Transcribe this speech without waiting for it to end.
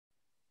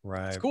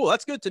Right. It's cool.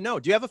 That's good to know.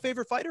 Do you have a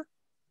favorite fighter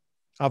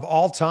Of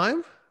all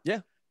time?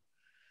 Yeah.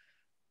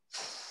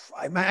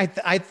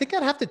 I think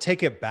I'd have to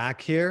take it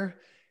back here.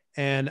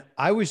 And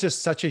I was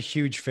just such a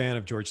huge fan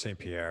of George St.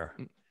 Pierre.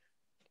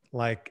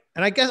 Like,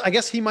 and I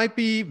guess he might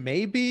be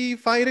maybe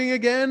fighting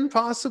again,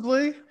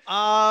 possibly.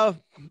 I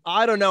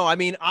don't know. I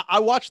mean, I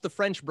watch the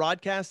French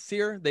broadcasts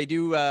here. They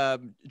do,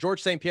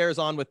 George St. Pierre is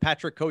on with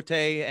Patrick Cote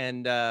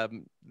and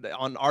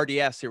on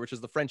RDS here, which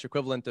is the French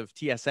equivalent of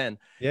TSN.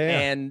 Yeah.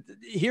 And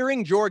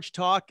hearing George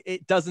talk,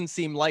 it doesn't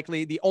seem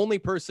likely. The only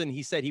person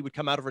he said he would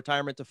come out of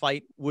retirement to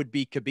fight would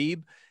be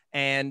Khabib.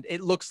 And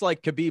it looks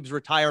like Khabib's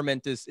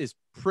retirement is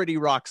pretty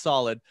rock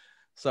solid.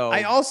 So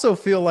I also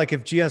feel like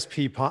if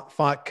GSP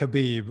fought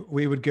Khabib,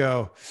 we would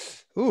go,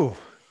 ooh,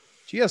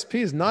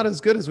 GSP is not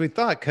as good as we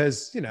thought.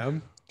 Cause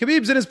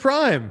Khabib's in his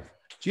prime.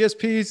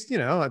 GSP's,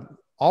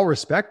 all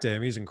respect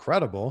him. He's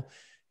incredible.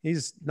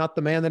 He's not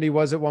the man that he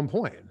was at one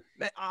point.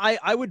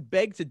 I would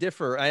beg to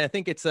differ. I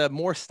think it's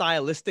more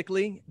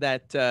stylistically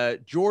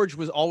that George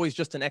was always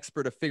just an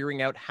expert of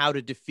figuring out how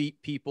to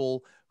defeat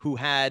people who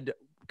had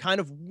kind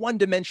of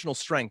one-dimensional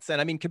strengths. And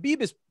I mean,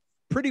 Khabib is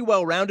pretty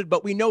well-rounded,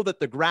 but we know that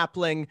the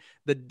grappling,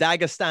 the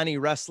Dagestani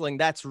wrestling,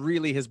 that's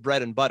really his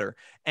bread and butter.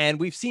 And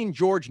we've seen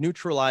George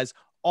neutralize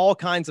all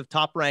kinds of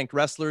top-ranked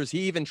wrestlers.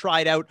 He even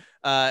tried out,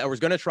 or was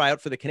going to try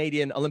out for the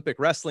Canadian Olympic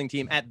wrestling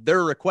team at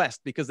their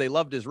request because they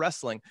loved his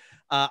wrestling.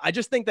 I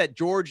just think that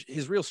George,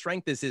 his real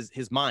strength is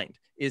his mind,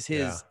 is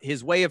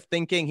his way of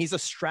thinking. He's a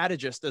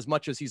strategist as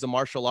much as he's a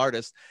martial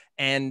artist.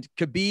 And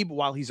Khabib,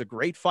 while he's a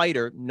great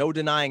fighter, no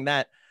denying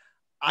that,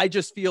 I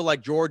just feel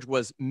like George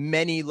was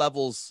many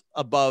levels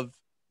above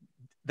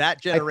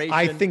that generation.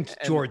 I think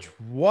George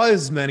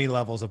was many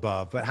levels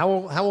above, but how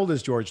old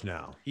is George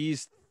now?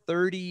 He's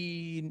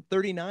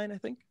 39, I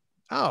think.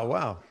 Oh,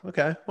 wow.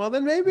 Okay. Well,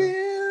 then maybe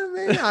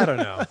I don't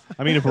know.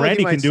 I mean, if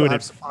Randy can do it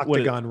at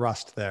octagon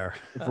rust there.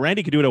 If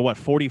Randy could do it at what,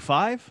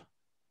 45?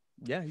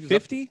 Yeah.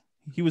 50?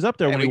 He was up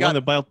there when he won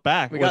the belt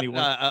back. We got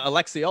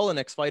Alexei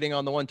Olenek fighting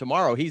on the one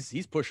tomorrow.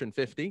 He's pushing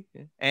 50.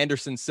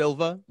 Anderson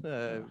Silva,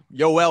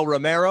 Yoel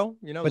Romero.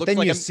 But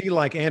then you see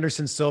like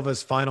Anderson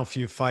Silva's final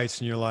few fights,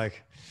 and you're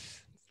like,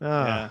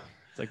 yeah,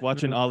 it's like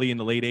watching Ali in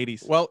the late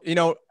 80s. Well,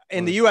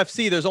 in the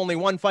UFC, there's only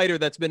one fighter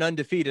that's been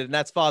undefeated, and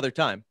that's Father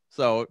Time.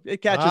 So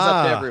it catches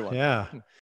up to everyone. Yeah.